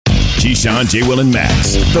Keyshawn, J. Will, and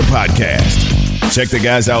Max, the podcast. Check the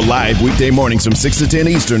guys out live weekday mornings from 6 to 10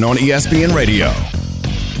 Eastern on ESPN Radio.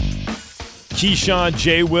 Keyshawn,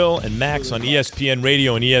 J. Will, and Max on ESPN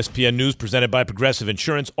Radio and ESPN News, presented by Progressive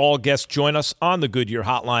Insurance. All guests join us on the Goodyear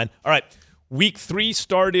Hotline. All right, Week 3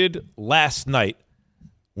 started last night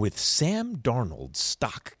with Sam Darnold's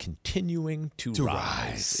stock continuing to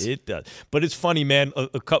rise. It does. But it's funny, man.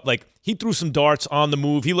 He threw some darts on the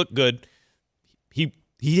move. He looked good.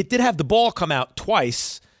 He did have the ball come out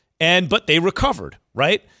twice, but they recovered,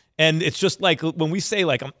 right? And it's just like when we say,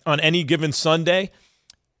 like, on any given Sunday,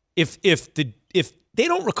 if they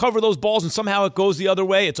don't recover those balls and somehow it goes the other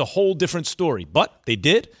way, it's a whole different story. But they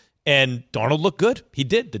did, and Darnold looked good. He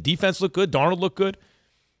did. The defense looked good. Darnold looked good.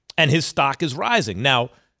 And his stock is rising.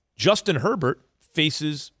 Now, Justin Herbert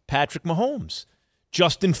faces Patrick Mahomes.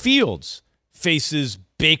 Justin Fields faces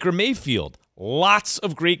Baker Mayfield. Lots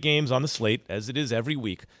of great games on the slate, as it is every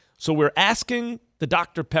week. So we're asking the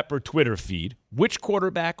Dr. Pepper Twitter feed, which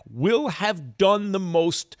quarterback will have done the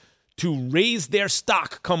most to raise their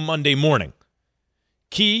stock come Monday morning?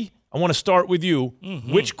 Key, I want to start with you.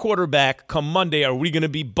 Mm-hmm. Which quarterback come Monday are we going to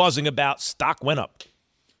be buzzing about stock went up?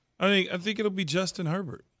 I think it'll be Justin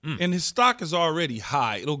Herbert. And his stock is already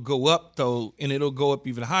high. It'll go up, though, and it'll go up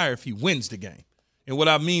even higher if he wins the game. And what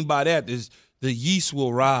I mean by that is the yeast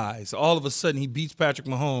will rise. All of a sudden, he beats Patrick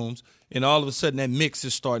Mahomes, and all of a sudden, that mix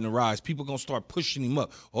is starting to rise. People are going to start pushing him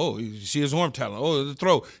up. Oh, you see his arm talent. Oh, the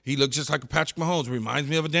throw. He looks just like a Patrick Mahomes. Reminds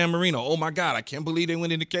me of a Dan Marino. Oh, my God, I can't believe they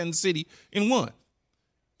went into Kansas City and won.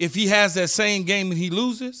 If he has that same game and he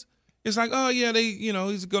loses, it's like, oh, yeah,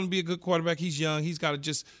 he's going to be a good quarterback. He's young. He's got to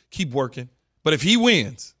just keep working. But if he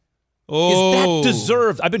wins, is that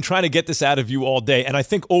deserved? I've been trying to get this out of you all day, and I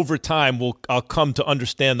think over time I'll come to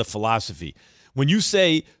understand the philosophy. When you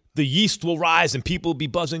say the yeast will rise and people will be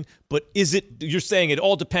buzzing, but you're saying it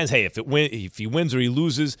all depends. Hey, if he wins or he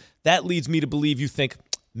loses, that leads me to believe you think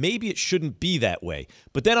maybe it shouldn't be that way.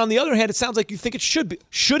 But then on the other hand, it sounds like you think it should be.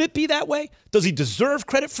 Should it be that way? Does he deserve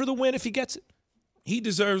credit for the win if he gets it? He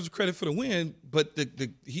deserves credit for the win, but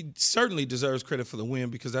he certainly deserves credit for the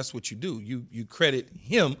win because that's what you do. You credit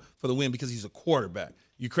him for the win because he's a quarterback.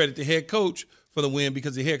 You credit the head coach for the win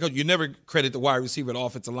because the head coach. You never credit the wide receiver, the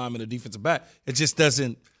offensive lineman, the defensive back. It just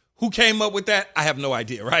doesn't. Who came up with that? I have no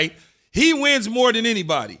idea, right? He wins more than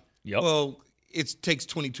anybody. Yep. Well, it takes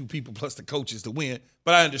 22 people plus the coaches to win,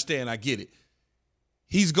 but I understand. I get it.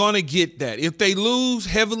 He's going to get that. If they lose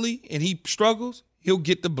heavily and he struggles, he'll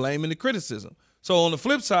get the blame and the criticism. So on the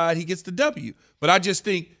flip side, he gets the W. But I just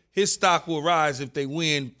think his stock will rise if they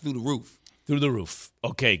win through the roof. Through the roof.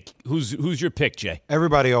 Okay, who's your pick, Jay?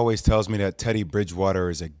 Everybody always tells me that Teddy Bridgewater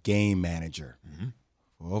is a game manager. Mm-hmm.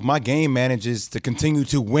 Well, if my game manages to continue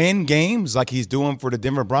to win games like he's doing for the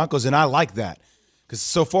Denver Broncos, and I like that. Because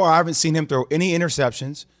so far I haven't seen him throw any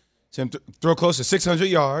interceptions, seen him throw close to 600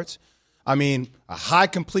 yards. I mean, a high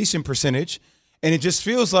completion percentage. And it just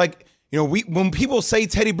feels like, when people say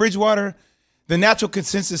Teddy Bridgewater, the natural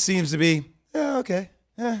consensus seems to be, okay.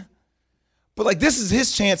 But, this is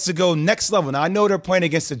his chance to go next level. Now, I know they're playing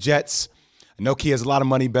against the Jets. I know Key has a lot of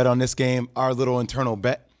money bet on this game, our little internal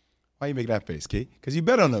bet. Why you make that face, Key? Because you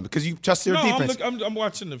bet on them. Because you trust their defense. I'm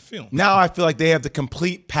watching the film. Now I feel like they have the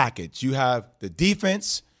complete package. You have the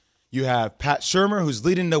defense. You have Pat Shurmur, who's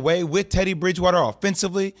leading the way with Teddy Bridgewater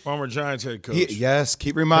offensively. Former Giants head coach. Yes,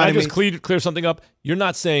 keep reminding me. Can I just clear something up? You're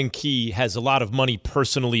not saying Key has a lot of money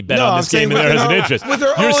personally bet on this game and there has an interest. With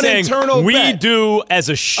their You're own saying internal we bet. do, as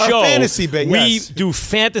a show, fantasy bet, yes. We do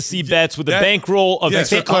fantasy bets with a bankroll of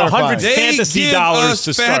 $100 fantasy dollars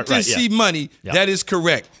to start. Fantasy money. Yeah. That is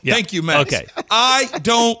correct. Yeah. Thank you, Max. Okay. I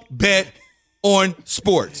don't bet on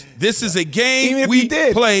sports. This is a game even if we you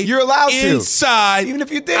did, play. You're allowed to. Inside. Even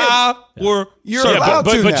if you did, you're allowed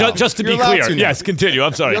to. But just to be clear, yes, continue.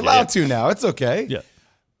 I'm sorry. You're allowed to now. It's okay. Yeah.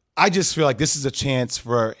 I just feel like this is a chance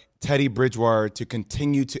for Teddy Bridgewater to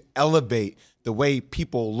continue to elevate the way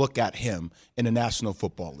people look at him in the National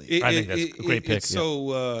Football League. I think that's a great pick. It's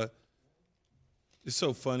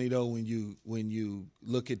so funny though when you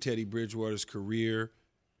look at Teddy Bridgewater's career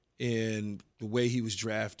and the way he was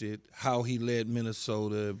drafted, how he led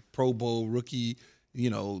Minnesota, Pro Bowl rookie,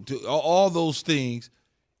 all those things.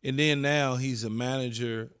 And then now he's a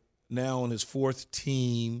manager now on his fourth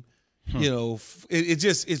team.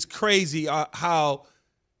 It's crazy how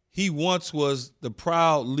he once was the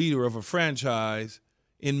proud leader of a franchise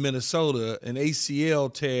in Minnesota. An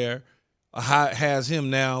ACL tear has him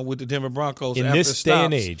now with the Denver Broncos in after this day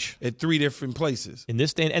and age at 3 different places. In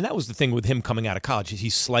this day, and that was the thing with him coming out of college.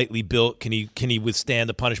 He's slightly built. Can he withstand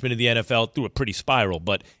the punishment of the NFL? Through a pretty spiral.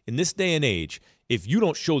 But in this day and age, if you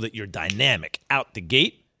don't show that you're dynamic out the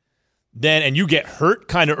gate, and you get hurt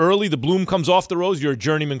kind of early, the bloom comes off the rose, you're a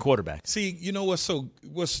journeyman quarterback. See, you know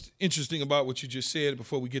what's interesting about what you just said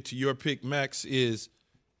before we get to your pick, Max, is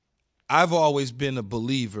I've always been a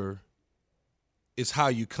believer is how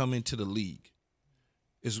you come into the league.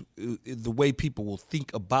 Is the way people will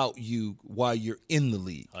think about you while you're in the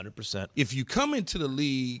league. 100%. If you come into the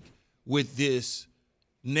league with this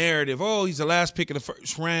narrative, oh, he's the last pick of the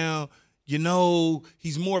first round,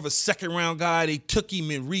 he's more of a second-round guy, they took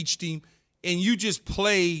him and reached him, and you just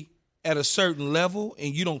play at a certain level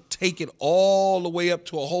and you don't take it all the way up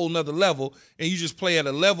to a whole nother level, and you just play at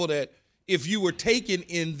a level that if you were taken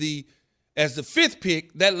as the fifth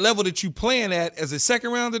pick, that level that you playing at as a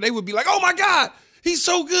second rounder, they would be like, oh, my God, he's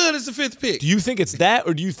so good as the fifth pick. Do you think it's that,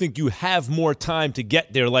 or do you think you have more time to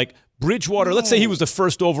get there? Like Bridgewater, let's say he was the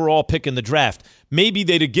first overall pick in the draft. Maybe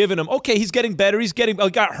they'd have given him, okay, he's getting better. He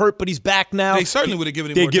got hurt, but he's back now. They certainly would have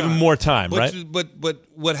given him more time. They'd give him more time, right? But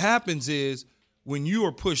what happens is when you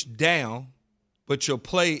are pushed down, but your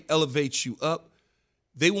play elevates you up,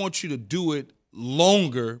 they want you to do it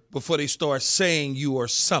longer before they start saying you are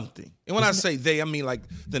something. And when I say they, I mean like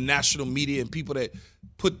the national media and people that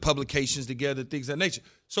put publications together, things of that nature.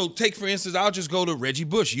 So take, for instance, I'll just go to Reggie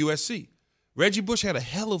Bush, USC. Reggie Bush had a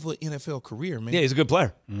hell of an NFL career, man. Yeah, he's a good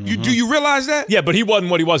player. Mm-hmm. Do you realize that? Yeah, but he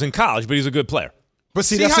wasn't what he was in college, but he's a good player. But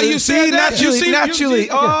see how you said that? Naturally.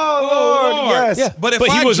 Oh, Lord, yes. Yeah. But if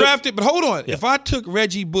I drafted, but hold on. Yeah. If I took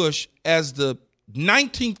Reggie Bush as the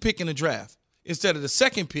 19th pick in the draft instead of the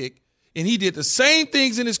second pick, and he did the same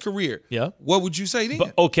things in his career, what would you say then?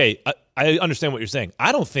 But, okay, I understand what you're saying.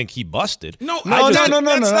 I don't think he busted. No, that's not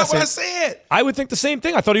what I said. I would think the same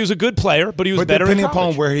thing. I thought he was a good player, but he was better in college. Depending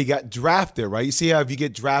upon where he got drafted, right? You see how if you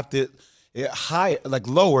get drafted high, like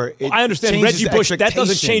lower, I understand Reggie Bush. That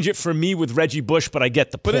doesn't change it for me with Reggie Bush, but I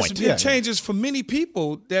get the point. But it changes for many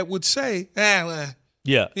people that would say,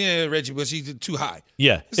 Reggie Bush, he's too high.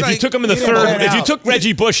 Yeah, if you took him in the third, if you took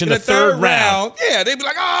Reggie Bush in the third round, they'd be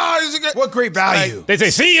like, he's a good. What great value. They say,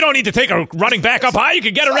 see, you don't need to take a running back up high. You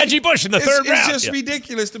could get a Reggie Bush in the third round. It's just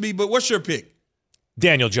ridiculous to me, but what's your pick?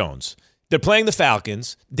 Daniel Jones. They're playing the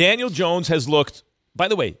Falcons. Daniel Jones has looked, by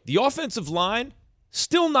the way, the offensive line,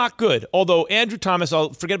 still not good. Although Andrew Thomas,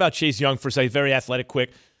 I'll forget about Chase Young for a second, very athletic,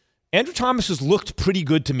 quick. Andrew Thomas has looked pretty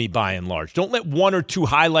good to me by and large. Don't let one or two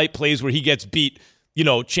highlight plays where he gets beat,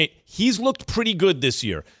 change. He's looked pretty good this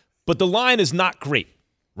year, but the line is not great,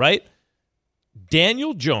 right?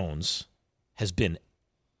 Daniel Jones has been,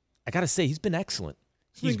 I got to say, he's been excellent.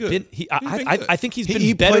 He's been good. I think he's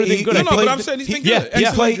been better than good. But I'm saying he's been good.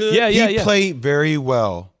 He played very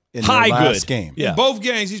well in the last game. In both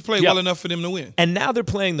games, he's played well enough for them to win. And now they're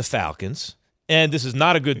playing the Falcons, and this is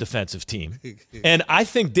not a good defensive team. And I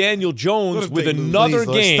think Daniel Jones with another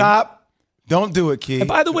game. Stop. Don't do it, Key. And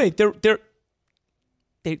by the way,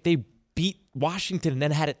 they beat Washington and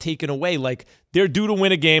then had it taken away. Like, they're due to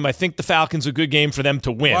win a game. I think the Falcons a good game for them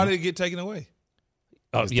to win. Why did it get taken away?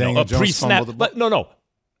 A pre-snap. But no.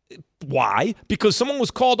 Why? Because someone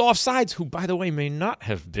was called offsides, who, by the way, may not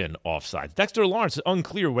have been offsides. Dexter Lawrence is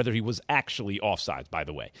unclear whether he was actually offsides, by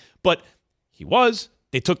the way. But he was.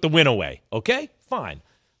 They took the win away. Okay? Fine.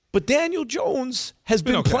 But Daniel Jones has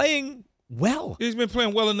been playing well. He's been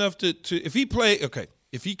playing well enough to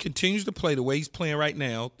if he continues to play the way he's playing right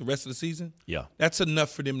now the rest of the season, that's enough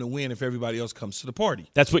for them to win if everybody else comes to the party.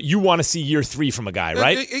 That's what you want to see year 3 from a guy,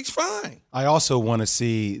 right? It's fine. I also want to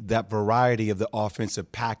see that variety of the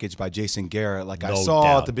offensive package by Jason Garrett like I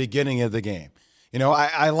saw at the beginning of the game.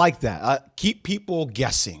 I like that. Keep people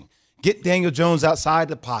guessing. Get Daniel Jones outside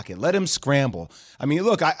the pocket. Let him scramble. I mean,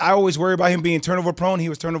 look, I always worry about him being turnover prone. He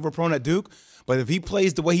was turnover prone at Duke. But if he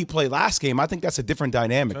plays the way he played last game, I think that's a different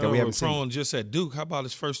dynamic that we haven't seen. Prone just at Duke. How about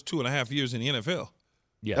his first 2.5 years in the NFL?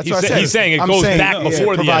 Yeah, that's what I said. He's saying it goes back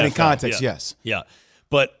before the providing NFL. Context, yes. Yeah.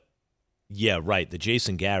 But, right, the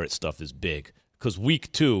Jason Garrett stuff is big because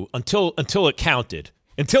week 2, until it counted,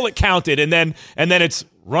 and then it's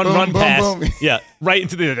run, pass. Boom. Yeah, right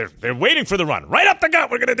into they're waiting for the run. Right up the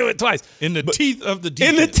gut. We're going to do it twice. In the teeth of the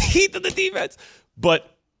defense. But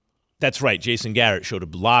that's right. Jason Garrett showed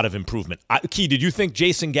a lot of improvement. Key, did you think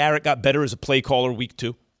Jason Garrett got better as a play caller week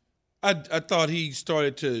 2? I thought he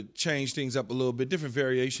started to change things up a little bit, different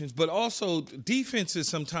variations. But also defenses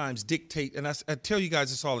sometimes dictate, and I tell you guys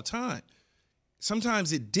this all the time,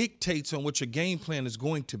 sometimes it dictates on what your game plan is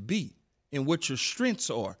going to be and what your strengths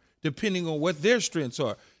are, depending on what their strengths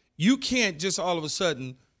are. You can't just all of a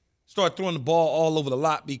sudden start throwing the ball all over the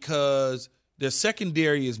lot because their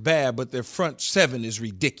secondary is bad, but their front 7 is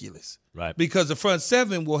ridiculous. Right. Because the front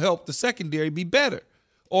 7 will help the secondary be better.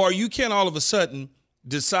 Or you can't all of a sudden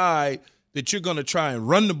decide that you're going to try and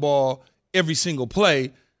run the ball every single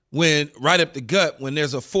play when right up the gut when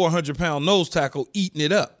there's a 400-pound nose tackle eating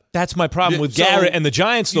it up. That's my problem with Garrett and the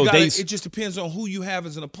Giants, though. It just depends on who you have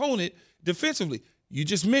as an opponent defensively. You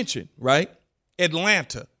just mentioned, right?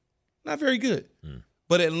 Atlanta, not very good.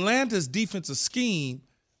 But Atlanta's defensive scheme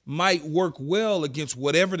might work well against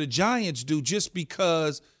whatever the Giants do just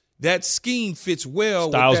because that scheme fits well.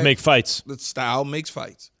 Styles make fights. The style makes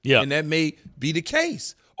fights. Yeah. And that may be the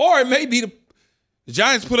case. Or it may be the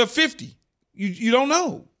Giants put up 50. You don't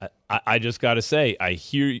know. I just got to say, I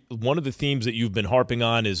hear one of the themes that you've been harping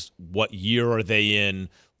on is what year are they in?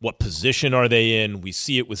 What position are they in? We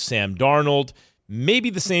see it with Sam Darnold. Maybe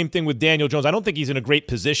the same thing with Daniel Jones. I don't think he's in a great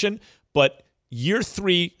position, but year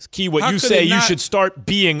 3, Key, what you say, you should start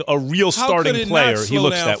being a real starting player. He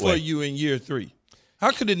looks that way. For you in year 3?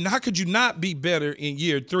 How could you not be better in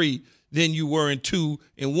year 3 than you were in 2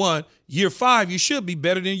 and 1? Year 5, you should be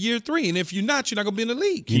better than year 3. And if you're not going to be in the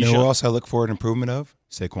league. You know who else I look for an improvement of?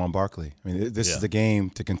 Saquon Barkley. I mean, this is the game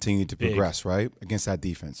to continue to progress, right, against that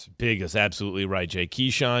defense. Big is absolutely right, Jay.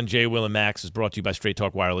 Keyshawn, Jay, Will, and Max is brought to you by Straight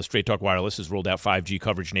Talk Wireless. Straight Talk Wireless has rolled out 5G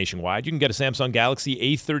coverage nationwide. You can get a Samsung Galaxy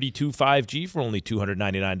A32 5G for only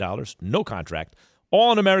 $299. No contract. All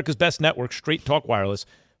on America's best network, Straight Talk Wireless.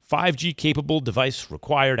 5G-capable device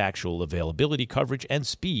required. Actual availability, coverage, and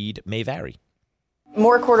speed may vary.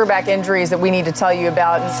 More quarterback injuries that we need to tell you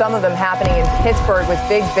about, and some of them happening in Pittsburgh with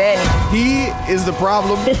Big Ben. He is the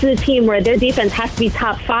problem. This is a team where their defense has to be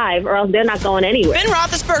top 5 or else they're not going anywhere. Ben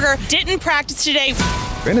Roethlisberger didn't practice today.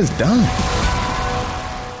 Ben is done.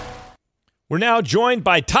 We're now joined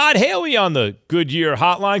by Todd Haley on the Goodyear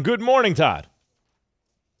Hotline. Good morning, Todd.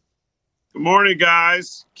 Good morning,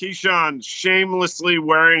 guys. Keyshawn shamelessly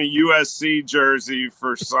wearing a USC jersey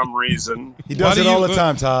for some reason. He does it all the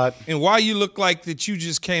time, Todd. And why you look like that you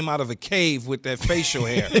just came out of a cave with that facial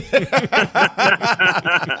hair.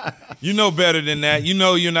 You know better than that. You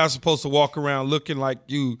know you're not supposed to walk around looking like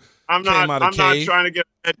you came out of a cave. I'm not trying to get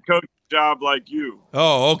a head coach job like you.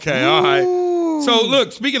 Oh, okay. All right. So,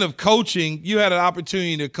 look, speaking of coaching, you had an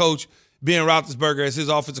opportunity to coach Ben Roethlisberger as his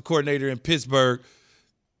offensive coordinator in Pittsburgh.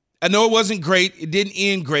 I know it wasn't great. It didn't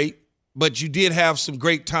end great, but you did have some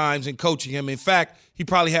great times in coaching him. In fact, he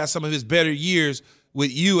probably had some of his better years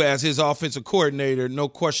with you as his offensive coordinator, no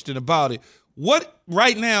question about it.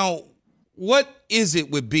 Right now, what is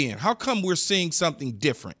it with Ben? How come we're seeing something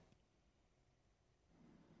different?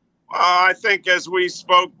 I think as we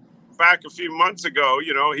spoke back a few months ago,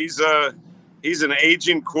 he's an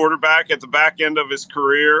aging quarterback at the back end of his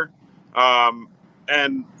career.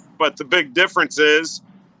 But the big difference is,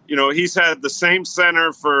 he's had the same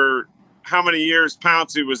center for how many years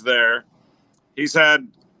Pouncey was there. He's had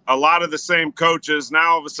a lot of the same coaches.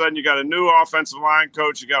 Now, all of a sudden, you got a new offensive line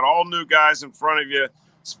coach. You got all new guys in front of you,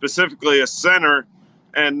 specifically a center.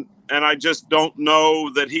 And I just don't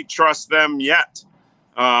know that he trusts them yet.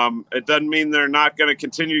 It doesn't mean they're not going to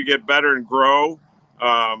continue to get better and grow.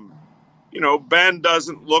 Ben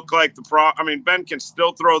doesn't look like Ben can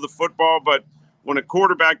still throw the football, but when a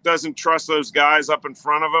quarterback doesn't trust those guys up in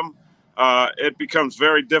front of him, it becomes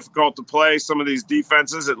very difficult to play some of these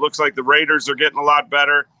defenses. It looks like the Raiders are getting a lot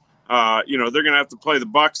better. They're going to have to play the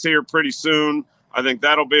Bucs here pretty soon. I think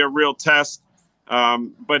that'll be a real test.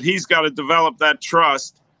 But he's got to develop that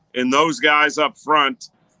trust in those guys up front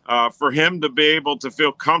for him to be able to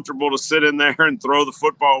feel comfortable to sit in there and throw the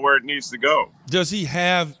football where it needs to go. Does he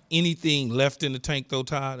have anything left in the tank, though,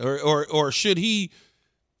 Todd? Or should he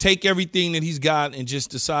take everything that he's got and just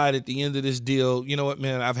decide at the end of this deal, you know what,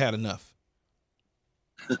 man, I've had enough?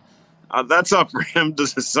 That's up for him to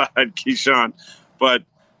decide, Keyshawn. But,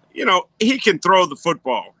 he can throw the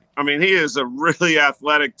football. I mean, he is a really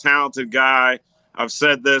athletic, talented guy. I've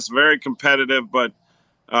said this, very competitive. But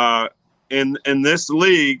in this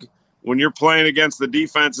league, when you're playing against the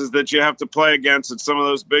defenses that you have to play against, and some of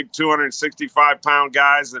those big 265-pound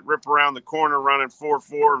guys that rip around the corner running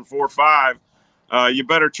 4.4 and 4.5, you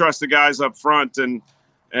better trust the guys up front. And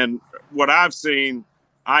what I've seen,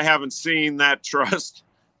 I haven't seen that trust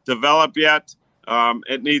develop yet.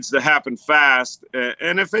 It needs to happen fast.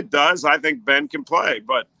 And if it does, I think Ben can play.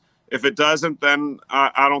 But if it doesn't, then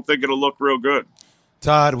I don't think it'll look real good.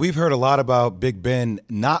 Todd, we've heard a lot about Big Ben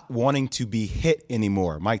not wanting to be hit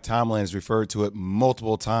anymore. Mike Tomlin has referred to it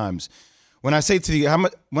multiple times. When I say that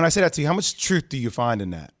to you, how much truth do you find in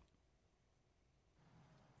that?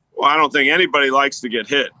 Well, I don't think anybody likes to get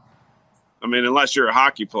hit. I mean, unless you're a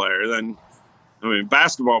hockey player, then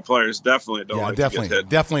basketball players definitely don't like to get hit.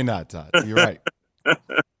 Definitely not, Todd. You're right.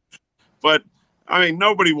 But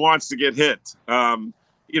nobody wants to get hit. And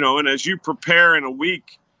as you prepare in a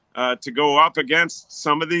week to go up against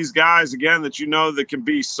some of these guys again that that can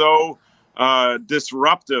be so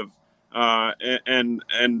disruptive. And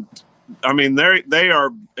I mean, they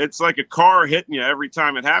are. It's like a car hitting you every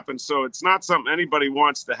time it happens. So it's not something anybody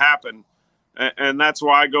wants to happen. And that's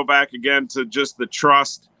why I go back again to just the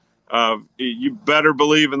trust of you better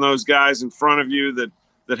believe in those guys in front of you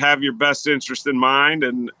that have your best interest in mind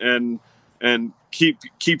and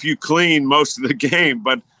keep you clean most of the game.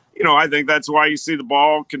 But, I think that's why you see the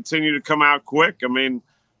ball continue to come out quick. I mean,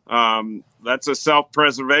 that's a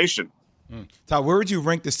self-preservation. Todd, where would you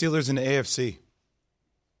rank the Steelers in the AFC?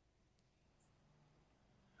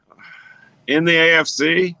 In the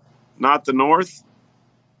AFC, not the North.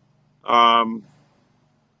 I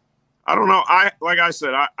don't know. Like I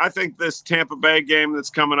said, I think this Tampa Bay game that's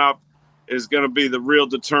coming up is going to be the real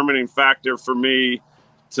determining factor for me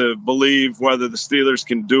to believe whether the Steelers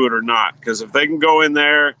can do it or not. Because if they can go in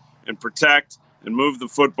there and protect and move the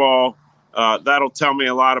football, that'll tell me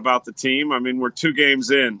a lot about the team. I mean, we're 2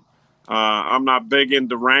 games in. I'm not big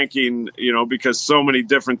into ranking, because so many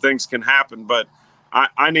different things can happen. But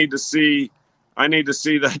I need to see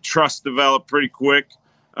that trust develop pretty quick.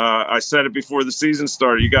 I said it before the season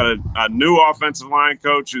started. You got a new offensive line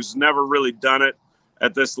coach who's never really done it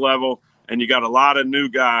at this level, and you got a lot of new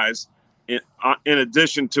guys in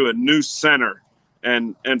addition to a new center.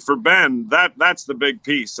 And for Ben, that's the big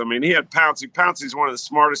piece. I mean, he had Pouncey. Pouncey's one of the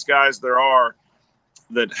smartest guys there are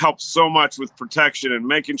that helps so much with protection and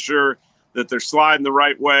making sure that they're sliding the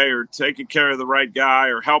right way or taking care of the right guy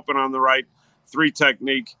or helping on the right 3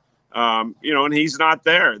 technique. And he's not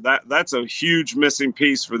there. That's a huge missing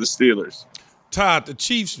piece for the Steelers. Todd, the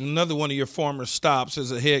Chiefs, another one of your former stops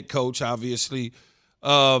as a head coach, obviously,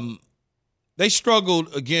 they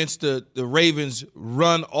struggled against the Ravens'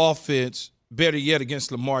 run offense, better yet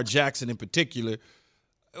against Lamar Jackson in particular.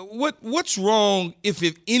 What's wrong, if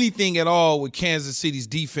anything at all, with Kansas City's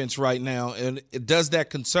defense right now, and does that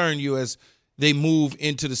concern you as they move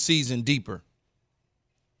into the season deeper?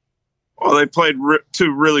 Well, they played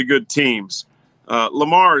 2 really good teams.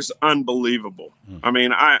 Lamar is unbelievable. I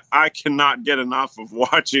mean, I cannot get enough of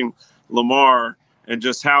watching Lamar and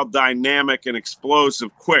just how dynamic and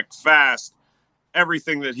explosive, quick, fast,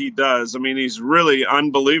 everything that he does. I mean, he's really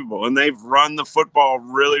unbelievable, and they've run the football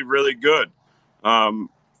really, really good.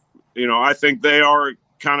 I think they are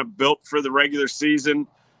kind of built for the regular season.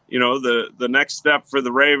 The next step for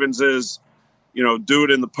the Ravens is, do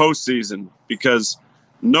it in the postseason, because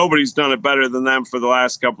nobody's done it better than them for the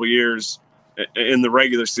last couple of years in the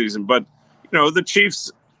regular season. But, the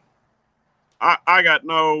Chiefs, I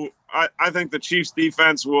think the Chiefs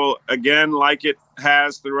defense will, again, like it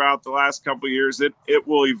has throughout the last couple of years, it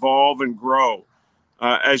will evolve and grow.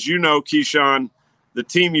 As you know, Keyshawn, the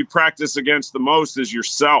team you practice against the most is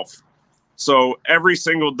yourself. So every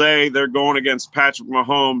single day they're going against Patrick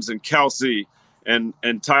Mahomes and Kelsey and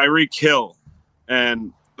Tyreek Hill.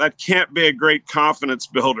 And that can't be a great confidence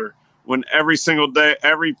builder when every single day,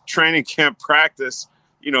 every training camp practice,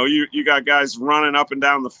 you got guys running up and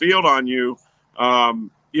down the field on you,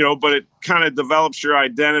 but it kind of develops your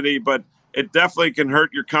identity. But it definitely can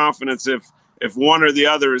hurt your confidence if one or the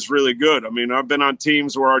other is really good. I mean, I've been on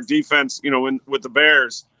teams where our defense, with the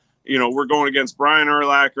Bears, we're going against Brian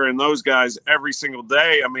Urlacher and those guys every single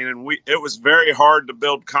day. I mean, and it was very hard to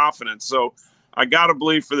build confidence. So I got to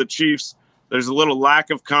believe for the Chiefs, there's a little lack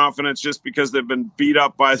of confidence just because they've been beat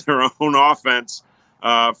up by their own offense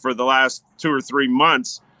for the last 2 or 3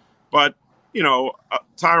 months. But,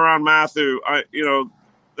 Tyrann Mathieu,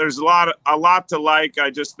 there's a lot to like.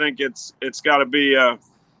 I just think it's got to be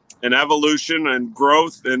an evolution and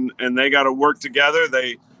growth, and they got to work together.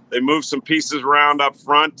 They move some pieces around up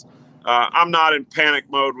front. I'm not in panic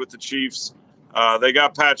mode with the Chiefs. They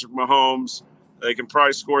got Patrick Mahomes. They can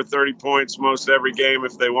probably score 30 points most every game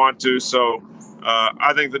if they want to. So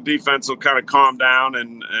I think the defense will kind of calm down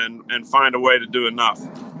and find a way to do enough.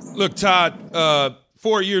 Look, Todd,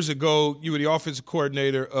 4 years ago, you were the offensive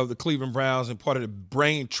coordinator of the Cleveland Browns and part of the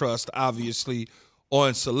brain trust, obviously,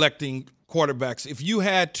 on selecting quarterbacks. If you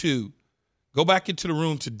had to go back into the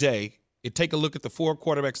room today and take a look at the 4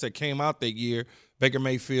 quarterbacks that came out that year, Baker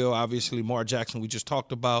Mayfield, obviously Lamar Jackson, we just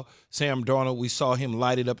talked about. Sam Darnold, we saw him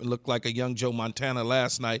light it up and look like a young Joe Montana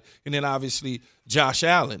last night. And then obviously Josh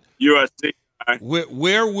Allen. USC.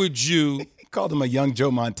 Where would you – He called him a young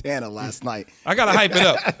Joe Montana last night. I got to hype it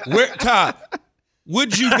up. Todd,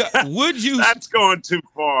 would you – That's going too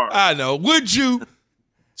far. I know. Would you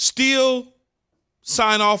still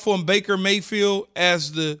sign off on Baker Mayfield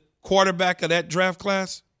as the quarterback of that draft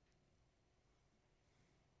class?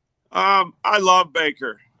 I love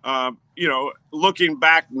Baker. Looking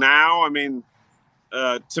back now, I mean,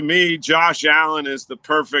 to me, Josh Allen is the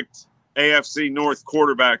perfect AFC North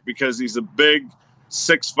quarterback because he's a big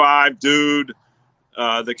 6'5" dude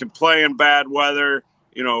that can play in bad weather.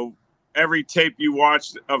 You know, every tape you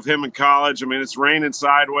watch of him in college, I mean, it's raining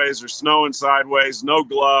sideways or snowing sideways, no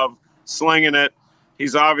glove, slinging it.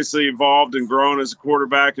 He's obviously evolved and grown as a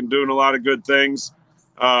quarterback and doing a lot of good things.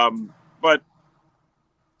 But,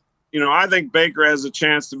 you know, I think Baker has a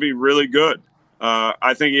chance to be really good.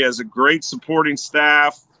 I think he has a great supporting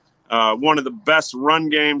staff, one of the best run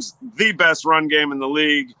games, the best run game in the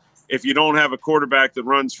league, if you don't have a quarterback that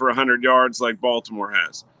runs for 100 yards like Baltimore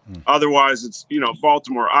has. Otherwise, it's, you know,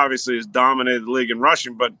 Baltimore obviously has dominated the league in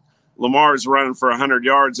rushing, but Lamar is running for 100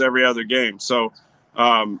 yards every other game. So,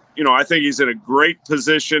 you know, I think he's in a great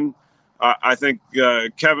position. I think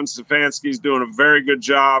Kevin Stefanski's doing a very good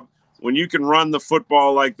job. When you can run the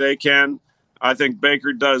football like they can, I think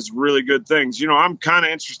Baker does really good things. You know, I'm kind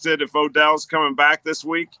of interested if Odell's coming back this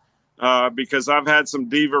week because I've had some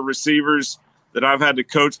diva receivers that I've had to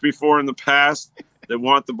coach before in the past that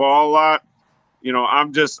want the ball a lot. You know, I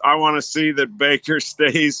want to see that Baker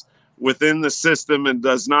stays within the system and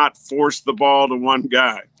does not force the ball to one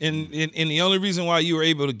guy. And the only reason why you were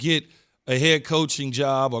able to get a head coaching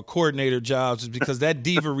job or coordinator jobs is because that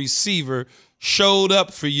diva receiver showed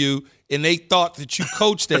up for you and they thought that you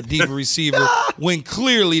coached that diva receiver when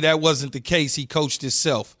clearly that wasn't the case. He coached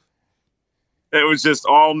himself. It was just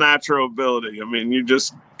all natural ability. I mean, you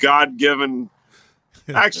just God-given.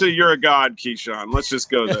 Actually, you're a god, Keyshawn. Let's just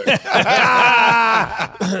go there.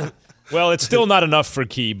 Well, it's still not enough for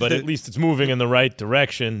Key, but at least it's moving in the right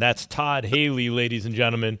direction. That's Todd Haley, ladies and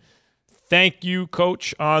gentlemen. Thank you,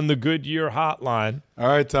 Coach, on the Goodyear Hotline. All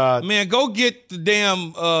right, Todd. Man, go get the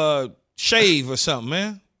damn shave or something,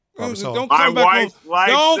 man. Don't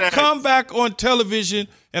come back on television,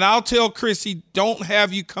 and I'll tell Chris he don't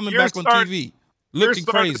have you coming back on TV. Looking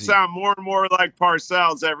starting crazy. To sound more and more like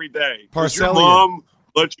Parcells every day. Parcellian. Your mom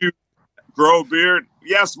let you grow a beard?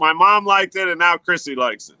 Yes, my mom liked it, and now Chrissy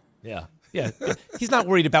likes it. Yeah. He's not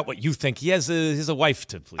worried about what you think. He has a wife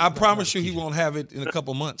to please. I promise you he won't have it in a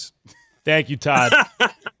couple months. Thank you, Todd.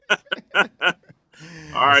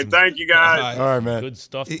 All right, thank you, guys. All right, man. Good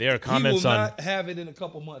stuff there. Comments he will on not have it in a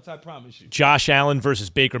couple months, I promise you. Josh Allen versus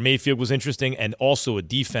Baker Mayfield was interesting, and also a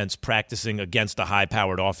defense practicing against a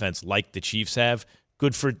high-powered offense like the Chiefs have.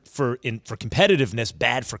 Good for competitiveness,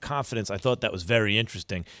 bad for confidence. I thought that was very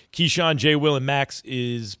interesting. Keyshawn, J. Will, and Max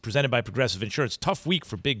is presented by Progressive Insurance. Tough week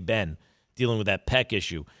for Big Ben dealing with that pec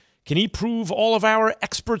issue. Can he prove all of our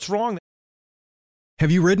experts wrong?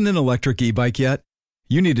 Have you ridden an electric e-bike yet?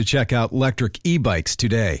 You need to check out Electric E-Bikes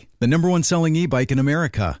today, the #1 selling e-bike in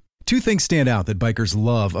America. Two things stand out that bikers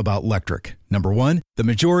love about Electric. Number one, the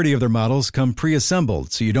majority of their models come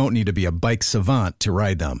pre-assembled, so you don't need to be a bike savant to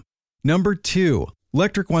ride them. Number two,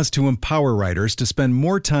 Electric wants to empower riders to spend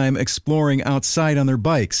more time exploring outside on their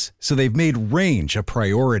bikes, so they've made range a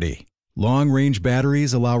priority. Long-range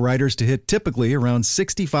batteries allow riders to hit typically around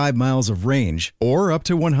 65 miles of range, or up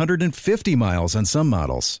to 150 miles on some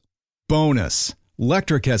models. Bonus,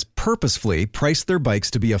 Electric has purposefully priced their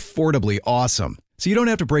bikes to be affordably awesome, so you don't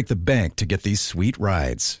have to break the bank to get these sweet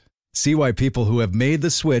rides. See why people who have made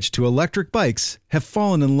the switch to electric bikes have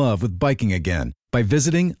fallen in love with biking again by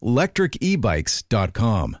visiting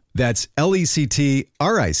lectricebikes.com. That's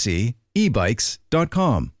LECTRIC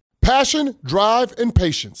ebikes.com. Passion, drive, and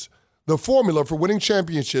patience. The formula for winning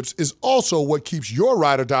championships is also what keeps your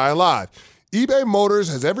ride or die alive. eBay Motors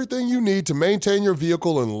has everything you need to maintain your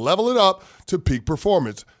vehicle and level it up to peak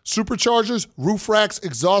performance. Superchargers, roof racks,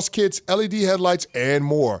 exhaust kits, LED headlights, and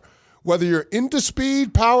more. Whether you're into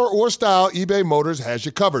speed, power, or style, eBay Motors has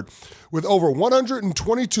you covered. With over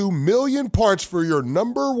 122 million parts for your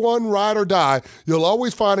number one ride or die, you'll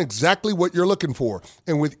always find exactly what you're looking for.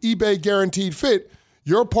 And with eBay Guaranteed Fit,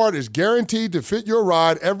 your part is guaranteed to fit your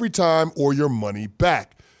ride every time or your money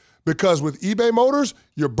back. Because with eBay Motors,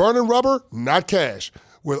 you're burning rubber, not cash.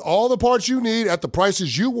 With all the parts you need at the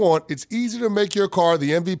prices you want, it's easy to make your car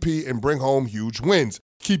the MVP and bring home huge wins.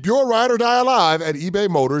 Keep your ride or die alive at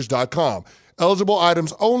ebaymotors.com. Eligible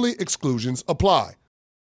items only. Exclusions apply.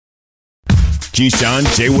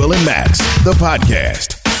 Keyshawn, J. Will, and Max, the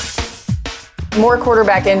podcast. More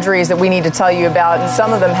quarterback injuries that we need to tell you about, and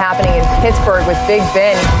some of them happening in Pittsburgh with Big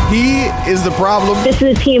Ben. He is the problem. This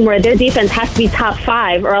is a team where their defense has to be top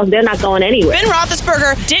 5 or else they're not going anywhere. Ben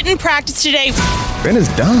Roethlisberger didn't practice today. Ben is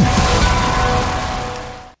done.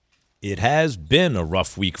 It has been a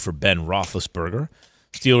rough week for Ben Roethlisberger.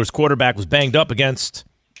 Steelers quarterback was banged up against.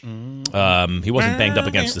 He wasn't banged up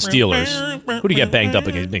against the Steelers. Who did he get banged up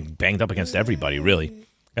against? He's been banged up against everybody, really.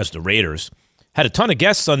 As the Raiders. Had a ton of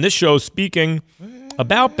guests on this show speaking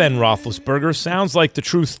about Ben Roethlisberger sounds like the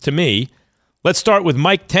truth to me. Let's start with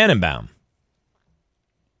Mike Tannenbaum.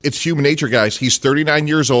 It's human nature, guys. He's 39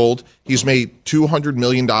 years old. He's made $200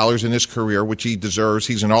 million in his career, which he deserves.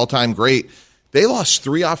 He's an all-time great. They lost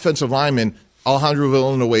 3 offensive linemen, Alejandro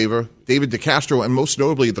Villanueva, David DeCastro, and most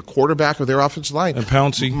notably the quarterback of their offensive line. And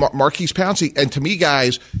Pouncey. Marquise Pouncey. And to me,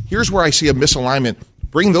 guys, here's where I see a misalignment.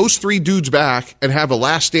 Bring those 3 dudes back and have a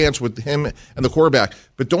last dance with him and the quarterback.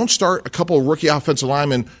 But don't start a couple of rookie offensive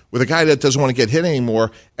linemen with a guy that doesn't want to get hit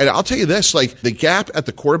anymore. And I'll tell you this, like the gap at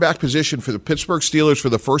the quarterback position for the Pittsburgh Steelers for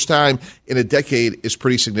the first time in a decade is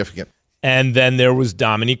pretty significant. And then there was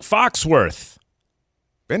Dominique Foxworth.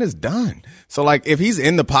 Ben is done. So, like, if he's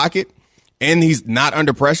in the pocket and he's not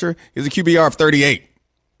under pressure, he's a QBR of 38.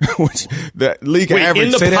 Which the league average. In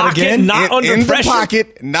the say pocket, that again. not under in pressure. the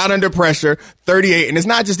pocket, not under pressure. 38, and it's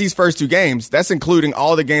not just these first 2 games. That's including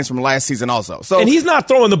all the games from last season, also. So, and he's not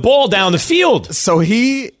throwing the ball down the field. So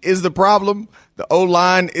he is the problem. The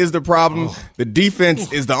O-line is the problem. The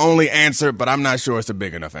defense is the only answer, but I'm not sure it's a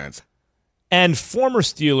big enough answer. And former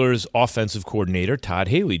Steelers offensive coordinator Todd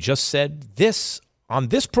Haley just said this on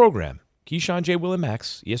this program, Keyshawn, J. Will, and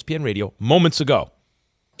Max, ESPN Radio, moments ago.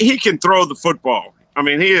 He can throw the football. I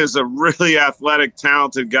mean, he is a really athletic,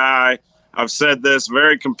 talented guy. I've said this,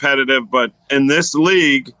 very competitive. But in this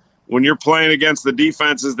league, when you're playing against the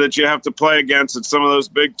defenses that you have to play against, and some of those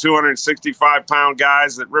big 265-pound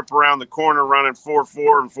guys that rip around the corner running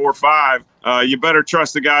 4.4 and 4.5, you better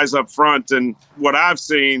trust the guys up front. And what I've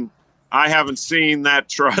seen, I haven't seen that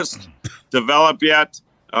trust develop yet.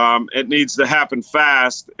 It needs to happen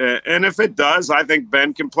fast. And if it does, I think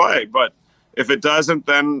Ben can play. But if it doesn't,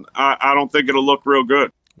 then I don't think it'll look real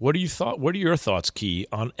good. What are your thoughts, Key,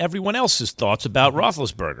 on everyone else's thoughts about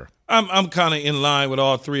Roethlisberger? I'm kind of in line with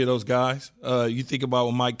all 3 of those guys. You think about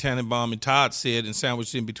what Mike Tannenbaum and Todd said and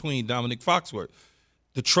sandwiched in between Dominic Foxworth.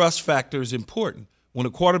 The trust factor is important. When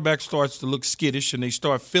a quarterback starts to look skittish and they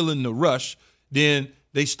start feeling the rush, then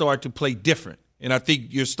they start to play different. And I think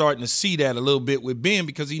you're starting to see that a little bit with Ben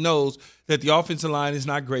because he knows that the offensive line is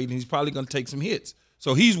not great and he's probably going to take some hits.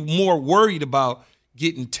 So he's more worried about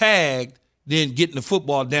getting tagged than getting the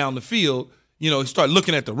football down the field. You know, start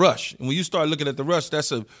looking at the rush. And when you start looking at the rush,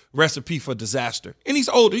 that's a recipe for disaster. And he's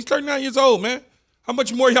older. He's 39 years old, man. How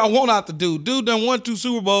much more y'all want out the dude? Dude done won 2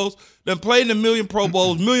 Super Bowls, done played in a million Pro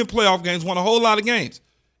Bowls, million playoff games, won a whole lot of games.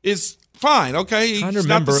 It's fine, okay? He's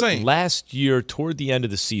not the same. Last year, toward the end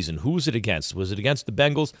of the season, who was it against? Was it against the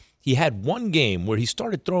Bengals? He had one game where he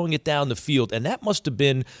started throwing it down the field, and that must have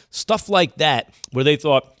been stuff like that where they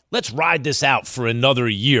thought, let's ride this out for another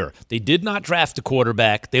year. They did not draft a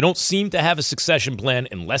quarterback. They don't seem to have a succession plan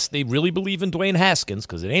unless they really believe in Dwayne Haskins,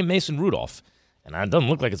 because it ain't Mason Rudolph. And it doesn't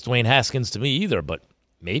look like it's Dwayne Haskins to me either, but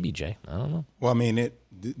maybe, Jay. I don't know. Well, I mean,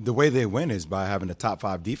 the way they win is by having a top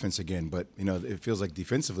 5 defense again, but, you know, it feels like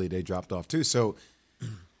defensively they dropped off too. So,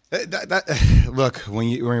 look, when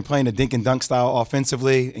you're playing a dink and dunk style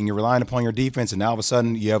offensively and you're relying upon your defense, and now all of a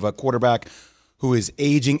sudden you have a quarterback who is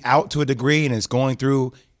aging out to a degree and is going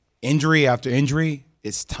through injury after injury,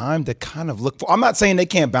 it's time to kind of look for. I'm not saying they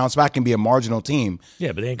can't bounce back and be a marginal team.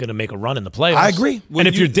 Yeah, but they ain't going to make a run in the playoffs. I agree. And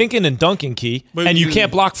if you're dinking and dunking, Key, and you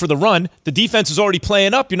can't block for the run, the defense is already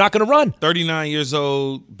playing up. You're not going to run. 39 years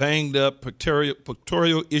old, banged up,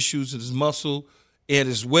 pectoral issues in his muscle, and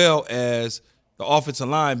as well as the offensive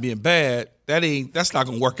line being bad, that's not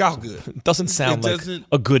going to work out good. It doesn't sound like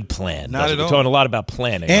a good plan. Not at all. We're talking a lot about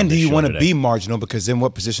planning. And do you want to be marginal? Because in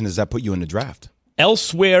what position does that put you in the draft?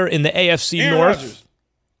 Elsewhere in the AFC North,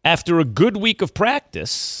 after a good week of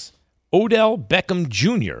practice, Odell Beckham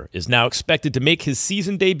Jr. is now expected to make his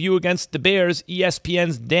season debut against the Bears.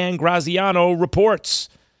 ESPN's Dan Graziano reports.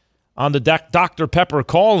 On the Dr. Pepper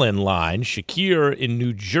call-in line, Shakir in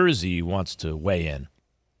New Jersey wants to weigh in.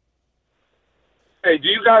 Hey, do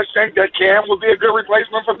you guys think that Cam would be a good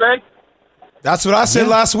replacement for Ben? That's what I said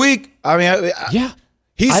last week. I mean, yeah.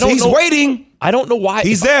 He's waiting. I don't know why.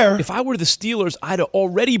 He's there. If I were the Steelers, I'd have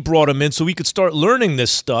already brought him in so we could start learning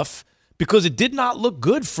this stuff because it did not look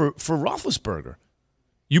good for Roethlisberger.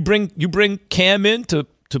 You bring Cam in to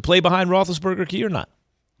play behind Roethlisberger, Key, or not?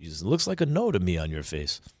 It looks like a no to me on your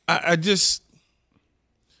face. I don't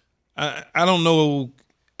know.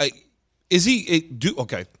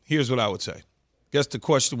 Okay, here's what I would say. I guess the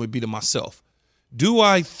question would be to myself. Do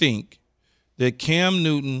I think that Cam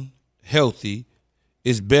Newton, healthy,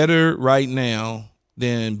 is better right now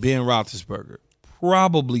than Ben Roethlisberger?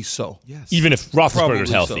 Probably so. Yes. Even if Roethlisberger's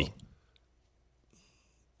healthy? So.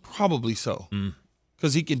 Probably so.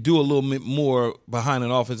 Because he can do a little bit more behind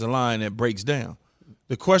an offensive line that breaks down.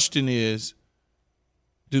 The question is,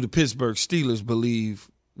 do the Pittsburgh Steelers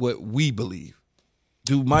believe what we believe?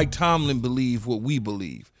 do Mike Tomlin believe what we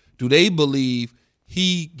believe? Do they believe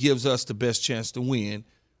he gives us the best chance to win,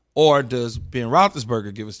 or does Ben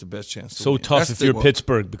Roethlisberger give us the best chance to win? So tough if you're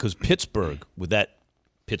Pittsburgh, because Pittsburgh, with that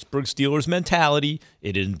Pittsburgh Steelers mentality,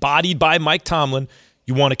 it is embodied by Mike Tomlin,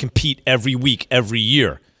 you want to compete every week, every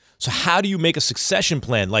year. So how do you make a succession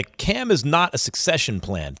plan? Like, Cam is not a succession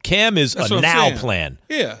plan. Cam is a now plan.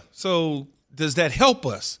 Yeah. So does that help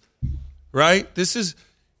us? Right? This is,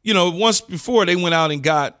 once before they went out and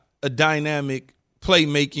got a dynamic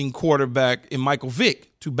playmaking quarterback in Michael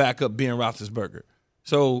Vick to back up Ben Roethlisberger.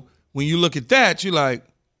 So when you look at that, you're like,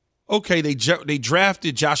 okay, they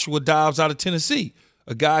drafted Joshua Dobbs out of Tennessee,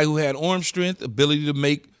 a guy who had arm strength, ability to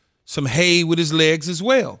make some hay with his legs as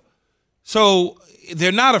well. So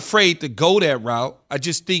they're not afraid to go that route. I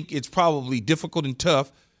just think it's probably difficult and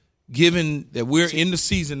tough given that we're in the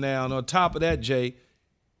season now. And on top of that, Jay,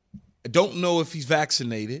 I don't know if he's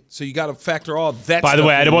vaccinated, so you got to factor all that. By the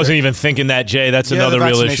way, I wasn't even thinking that, Jay. That's another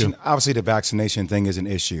real issue. Obviously, the vaccination thing is an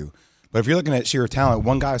issue. But if you're looking at sheer talent,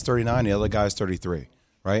 one guy is 39, the other guy is 33,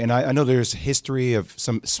 right? And I know there's history of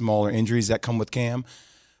some smaller injuries that come with Cam.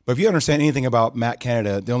 But if you understand anything about Matt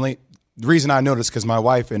Canada, the reason I know this because my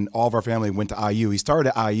wife and all of our family went to IU. He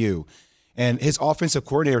started at IU. And his offensive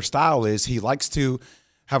coordinator style is he likes to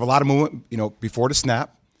have a lot of movement, before the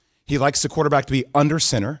snap. He likes the quarterback to be under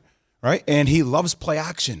center. Right? And he loves play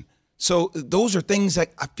action. So those are things that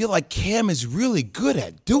I feel like Cam is really good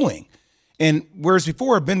at doing. And whereas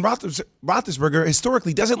before, Ben Roethlisberger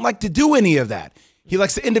historically doesn't like to do any of that. He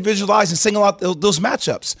likes to individualize and single out those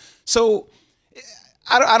matchups. So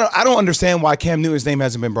I don't understand why Cam Newton's name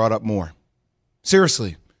hasn't been brought up more.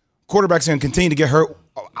 Seriously. Quarterbacks are going to continue to get hurt.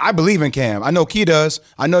 I believe in Cam. I know Key does.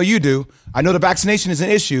 I know you do. I know the vaccination is an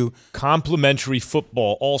issue. Complementary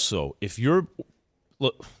football also. If you are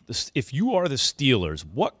the Steelers,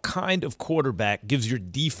 what kind of quarterback gives your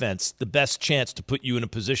defense the best chance to put you in a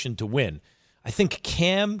position to win? I think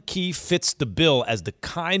Cam Key fits the bill as the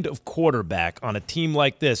kind of quarterback on a team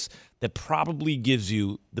like this that probably gives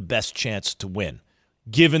you the best chance to win,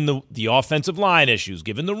 given the offensive line issues,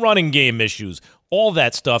 given the running game issues, all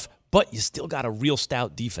that stuff, but you still got a real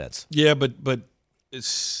stout defense. Yeah, but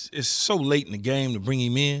it's so late in the game to bring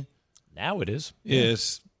him in. Now it is. Yeah,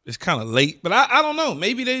 it's kind of late, but I don't know.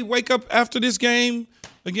 Maybe they wake up after this game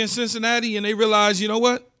against Cincinnati and they realize, you know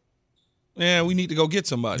what? Yeah, we need to go get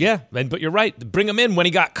somebody. Yeah, but you're right. Bring him in when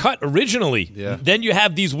he got cut originally. Yeah. Then you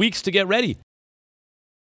have these weeks to get ready.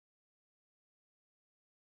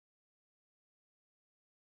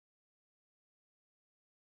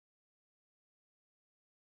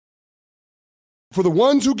 For the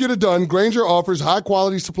ones who get it done, Grainger offers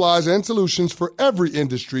high-quality supplies and solutions for every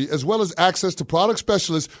industry, as well as access to product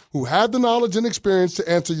specialists who have the knowledge and experience to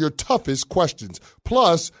answer your toughest questions.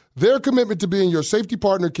 Plus, their commitment to being your safety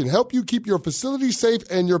partner can help you keep your facility safe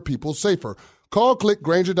and your people safer. Call, click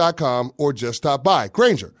Grainger.com, or just stop by.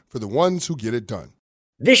 Grainger, for the ones who get it done.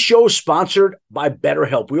 This show is sponsored by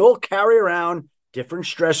BetterHelp. We all carry around different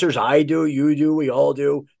stressors. I do, you do, we all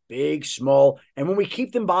do. Big, small, and when we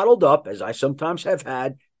keep them bottled up, as I sometimes have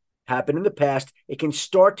had happen in the past, it can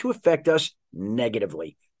start to affect us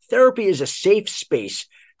negatively. Therapy is a safe space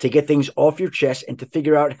to get things off your chest and to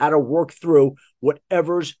figure out how to work through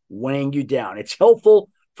whatever's weighing you down. It's helpful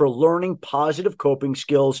for learning positive coping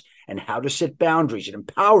skills and how to set boundaries. It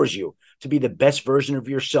empowers you to be the best version of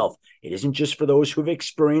yourself. It isn't just for those who've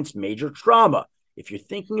experienced major trauma. If you're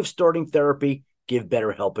thinking of starting therapy, give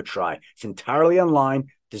BetterHelp a try. It's entirely online,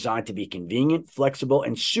 designed to be convenient, flexible,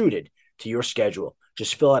 and suited to your schedule.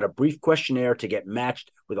 Just fill out a brief questionnaire to get matched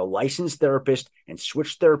with a licensed therapist and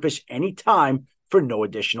switch therapists anytime for no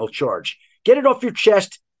additional charge. Get it off your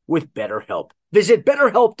chest with BetterHelp. Visit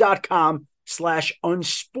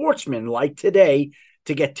BetterHelp.com/unsportsmanlike today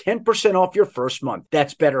to get 10% off your first month.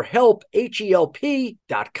 That's BetterHelp,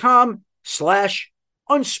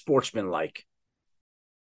 HELP.com/unsportsmanlike.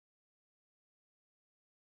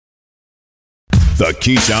 The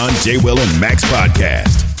Keyshawn, J. Will, and Max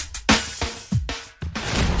Podcast.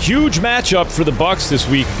 Huge matchup for the Bucs this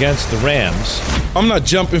week against the Rams. I'm not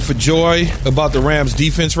jumping for joy about the Rams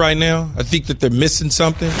defense right now. I think that they're missing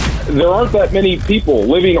something. There aren't that many people,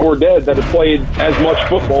 living or dead, that have played as much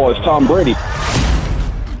football as Tom Brady.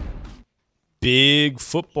 Big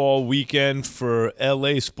football weekend for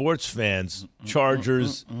LA sports fans.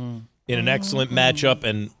 Chargers in an excellent matchup,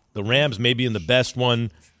 and the Rams maybe in the best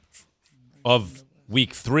one of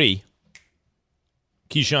Week 3.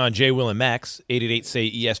 Keyshawn, J. Will, and Max,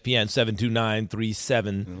 888-SAY-ESPN,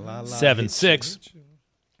 729-3776.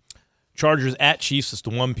 Chargers at Chiefs. It's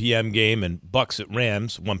the 1 p.m. game, and Bucs at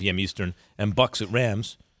Rams, 1 p.m. Eastern, and Bucs at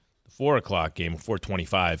Rams, the 4 o'clock game,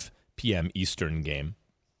 4:25 p.m. Eastern game.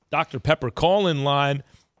 Dr. Pepper call-in line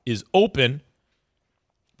is open.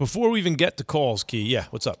 Before we even get to calls, Key, yeah,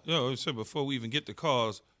 what's up? No, so before we even get to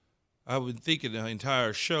calls, I've been thinking the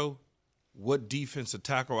entire show, what defensive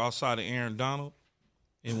tackle outside of Aaron Donald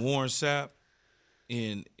and Warren Sapp,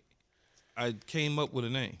 and I came up with a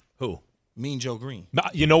name. Who? Mean Joe Green.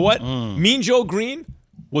 You know what? Mean Joe Green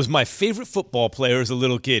was my favorite football player as a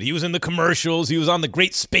little kid. He was in the commercials. He was on the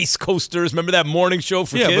Great Space Coasters. Remember that morning show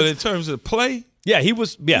for kids? Yeah, but in terms of play, yeah, he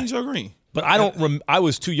was. Yeah, Mean Joe Green. But I don't. I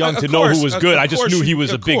was too young to know who was good. I just knew he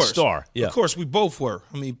was a big star. Yeah, of course we both were.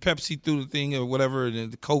 I mean, Pepsi threw the thing or whatever,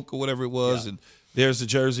 and the Coke or whatever it was, and there's the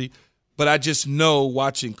jersey. But I just know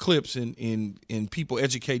watching clips and people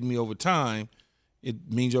educating me over time, it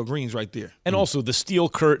Mean Joe Green's right there. And also the Steel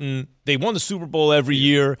Curtain. They won the Super Bowl every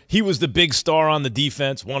year. He was the big star on the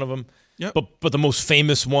defense, one of them. Yep. But the most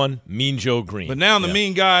famous one, Mean Joe Green. But now the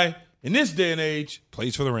mean guy in this day and age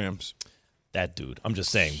plays for the Rams. That dude. I'm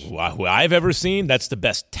just saying, who I've ever seen, that's the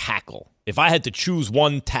best tackle. If I had to choose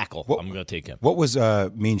one tackle, I'm going to take him. What was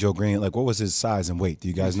Mean Joe Green like? What was his size and weight? Do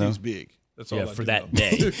you guys know? He was big. That's all. Yeah, for that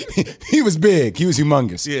day. He was big. He was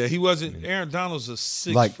humongous. Yeah, he wasn't. Aaron Donald's a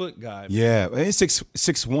 6-foot guy. Man. Yeah, he's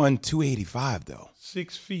 6'1", 285 though.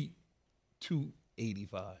 6 feet,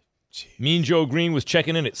 285. Mean Joe Green was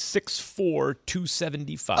checking in at 6'4",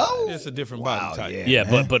 275. Oh, it's a different body type. Yeah,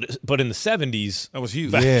 but in the 70s, that was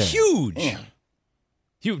huge. Huge. Damn.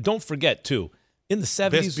 Huge. Don't forget too. In the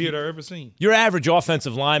 70s, best beard I've ever seen. Your average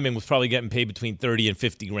offensive lineman was probably getting paid between $30 and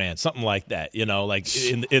 $50,000, something like that. You know, like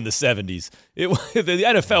in the 70s, the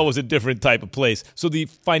NFL was a different type of place. So the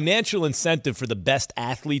financial incentive for the best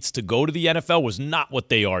athletes to go to the NFL was not what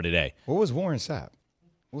they are today. What was Warren Sapp?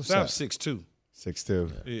 Sapp's 6'2".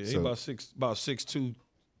 6'2". Yeah, he about 6'2",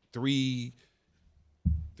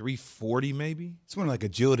 340 maybe. It's more like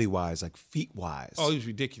agility wise, like feet wise. Oh, he was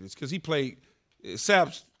ridiculous because he played.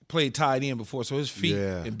 Sapp played tight end before, so his feet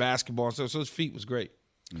in basketball and stuff. So his feet was great.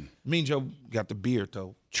 Mean Joe got the beard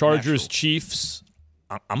though. Chargers, Chiefs.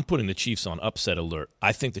 I'm putting the Chiefs on upset alert.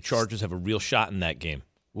 I think the Chargers have a real shot in that game.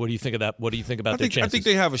 What do you think of that? What do you think about their chances? I think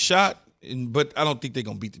they have a shot, but I don't think they're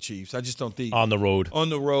going to beat the Chiefs. I just don't think. On the road. On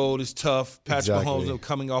the road is tough. Patrick Mahomes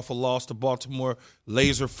coming off a loss to Baltimore,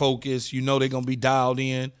 laser focus. You know they're going to be dialed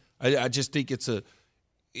in. I just think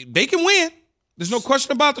they can win. There's no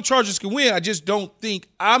question about the Chargers can win. I just don't think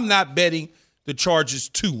 – I'm not betting the Chargers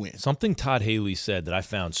to win. Something Todd Haley said that I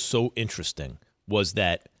found so interesting was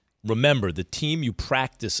that, remember, the team you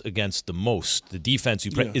practice against the most, the defense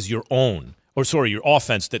you practice, is your own. Or, sorry, your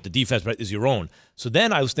offense that the defense is your own. So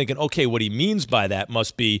then I was thinking, okay, what he means by that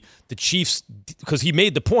must be the Chiefs, because he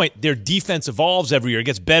made the point, their defense evolves every year. It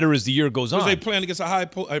gets better as the year goes on. Because they playing against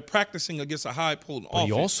practicing against a high-potent offense. But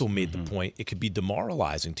he also made the point it could be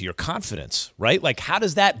demoralizing to your confidence, right? Like, how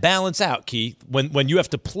does that balance out, Keith, when you have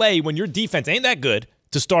to play, when your defense ain't that good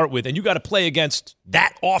to start with, and you got to play against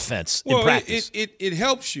that offense in practice? It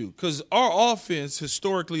helps you, because our offense,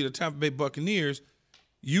 historically, the Tampa Bay Buccaneers,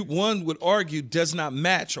 one would argue, does not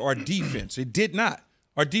match our defense. It did not.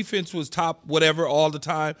 Our defense was top whatever all the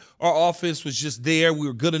time. Our offense was just there. We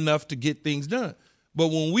were good enough to get things done. But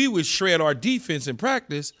when we would shred our defense in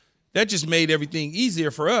practice, that just made everything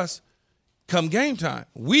easier for us come game time.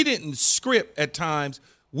 We didn't script at times.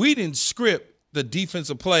 We didn't script the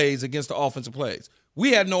defensive plays against the offensive plays.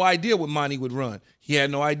 We had no idea what Monty would run. He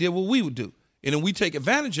had no idea what we would do. And then we take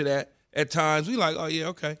advantage of that at times. We like, oh, yeah,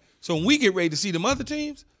 okay. So when we get ready to see them other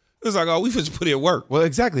teams, it's like, oh, we just put in work. Well,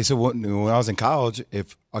 exactly. So when I was in college,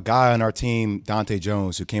 if a guy on our team, Dante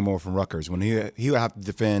Jones, who came over from Rutgers, when he would have to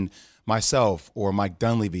defend myself or Mike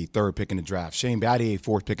Dunleavy, third pick in the draft, Shane Battier,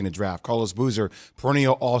 fourth pick in the draft, Carlos Boozer,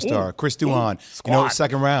 perennial all-star, Chris Duhon,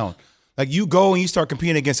 second round. Like, you go and you start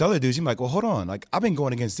competing against other dudes, you're like, well, hold on. Like, I've been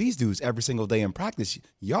going against these dudes every single day in practice.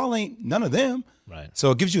 Y'all ain't none of them. Right.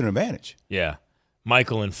 So it gives you an advantage. Yeah.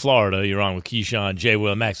 Michael in Florida, you're on with Keyshawn, J.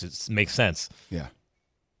 Will, Max. It makes sense. Yeah.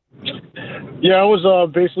 Yeah, I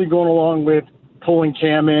was basically going along with pulling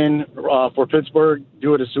Cam in for Pittsburgh.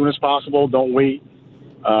 Do it as soon as possible. Don't wait.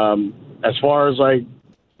 As far as, like,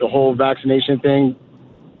 the whole vaccination thing,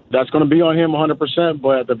 that's going to be on him 100%.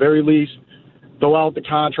 But at the very least, throw out the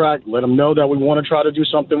contract. Let him know that we want to try to do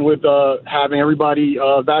something with having everybody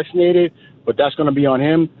vaccinated. But that's going to be on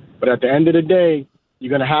him. But at the end of the day, you're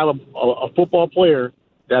going to have a football player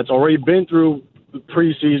that's already been through the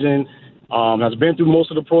preseason, has been through most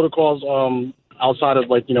of the protocols outside of,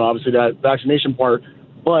 like, obviously that vaccination part.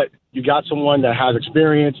 But you got someone that has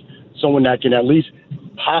experience, someone that can at least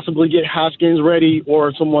possibly get Haskins ready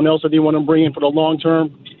or someone else that they want to bring in for the long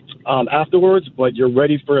term afterwards. But you're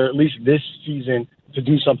ready for at least this season to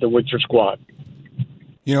do something with your squad.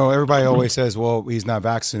 You know, everybody always says, well, he's not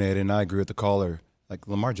vaccinated, and I agree with the caller. Like,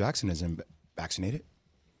 Lamar Jackson isn't vaccinated.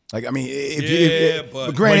 Like, I mean,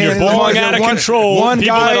 but when you're balling out of control, one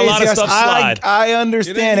people guy let a lot of stuff slide. I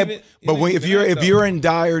understand it, but if you're in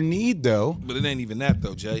dire need, though. But it ain't even that,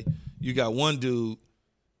 though, Jay. You got one dude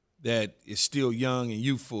that is still young and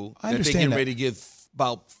youthful I that they understand getting that. ready to give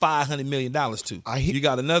about $500 million to. You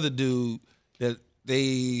got another dude that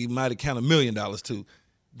they might have counted $1 million to.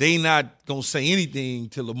 They not going to say anything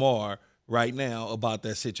to Lamar right now about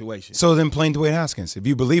that situation. So then play Dwayne Haskins. If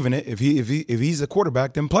you believe in it, if he's a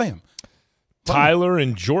quarterback, then play him. Tyler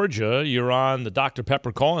in Georgia, you're on the Dr.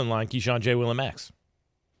 Pepper calling line. Keyshawn, J. Will, and Max.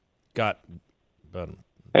 Got about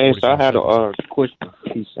Hey, so I 45 had seconds. a question for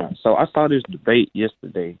Keyshawn. So I saw this debate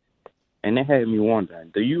yesterday, and it had me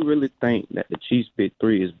wondering, do you really think that the Chiefs' Big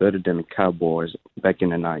Three is better than the Cowboys back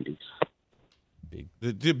in the 90s?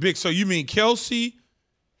 The big. So you mean Kelsey,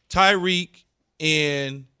 Tyreek,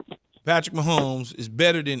 and Patrick Mahomes is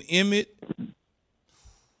better than Emmett,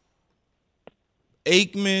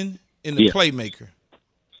 Aikman, and the playmaker?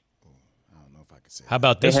 How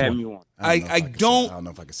about this one? I don't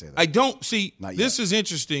know if I can say that. I don't see. Not This is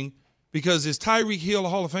interesting because is Tyreek Hill a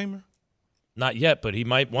Hall of Famer? Not yet, but he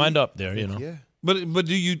might wind up there, you know. Yeah. But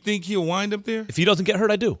do you think he'll wind up there? If he doesn't get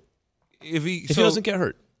hurt, I do. If he doesn't get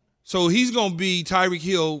hurt. So he's going to be Tyreek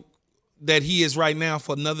Hill that he is right now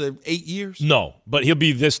for another 8 years? No, but he'll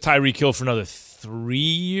be this Tyreek Hill for another 3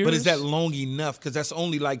 years. But is that long enough? Because that's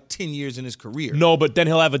only like 10 years in his career. No, but then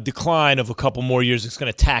he'll have a decline of a couple more years. It's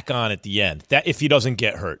going to tack on at the end. That if he doesn't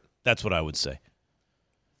get hurt. That's what I would say.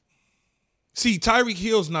 See, Tyreek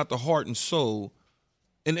Hill's not the heart and soul.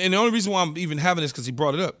 And the only reason why I'm even having this because he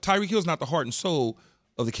brought it up. Tyreek Hill's not the heart and soul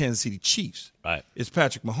of the Kansas City Chiefs. Right. It's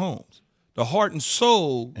Patrick Mahomes. The heart and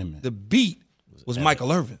soul, the beat was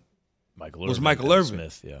Michael Irvin. Michael Irvin.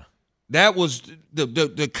 Smith, yeah. That was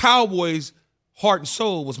the Cowboys' heart and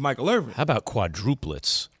soul was Michael Irvin. How about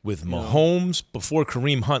quadruplets with Mahomes before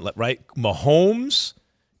Kareem Hunt, right? Mahomes,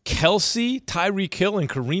 Kelsey, Tyreek Hill, and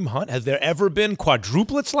Kareem Hunt. Has there ever been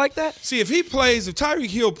quadruplets like that? See, if Tyreek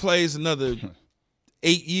Hill plays another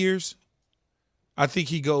 8 years, I think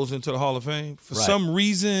he goes into the Hall of Fame. For some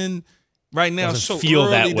reason, right now, Doesn't so feel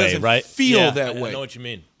early, that way, doesn't right? feel that way. I know what you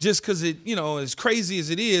mean. Just because it, as crazy as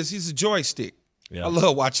it is, he's a joystick. Yeah. I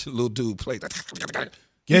love watching a little dude play.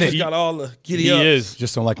 Get it. He's got all the giddy He up. is.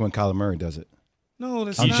 Just don't like when Kyler Murray does it. No,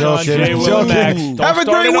 that's I'm not. joking. Jay, I'm Will, joking. Max. Don't Have a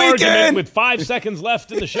start great an argument weekend. with 5 seconds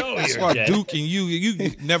left in the show That's here, why Jay. Duke and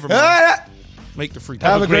you never mind. Make the free throw.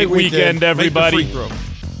 Have a great weekend, everybody. Make the free throw.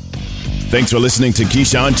 Thanks for listening to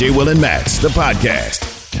Keyshawn, J. Will, and Max, the podcast.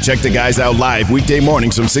 Check the guys out live weekday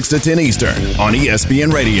mornings from 6 to 10 Eastern on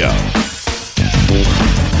ESPN Radio.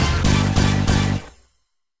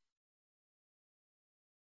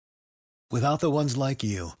 Without the ones like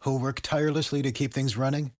you, who work tirelessly to keep things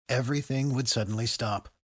running, everything would suddenly stop.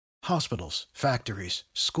 Hospitals, factories,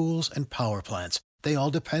 schools, and power plants, they all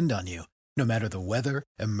depend on you. No matter the weather,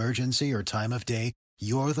 emergency, or time of day,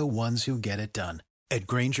 you're the ones who get it done. At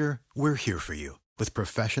Grainger, we're here for you with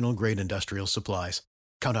professional-grade industrial supplies.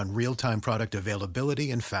 Count on real-time product availability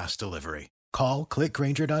and fast delivery. Call, click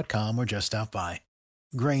Grainger.com, or just stop by.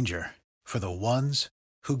 Grainger, for the ones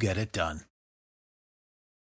who get it done.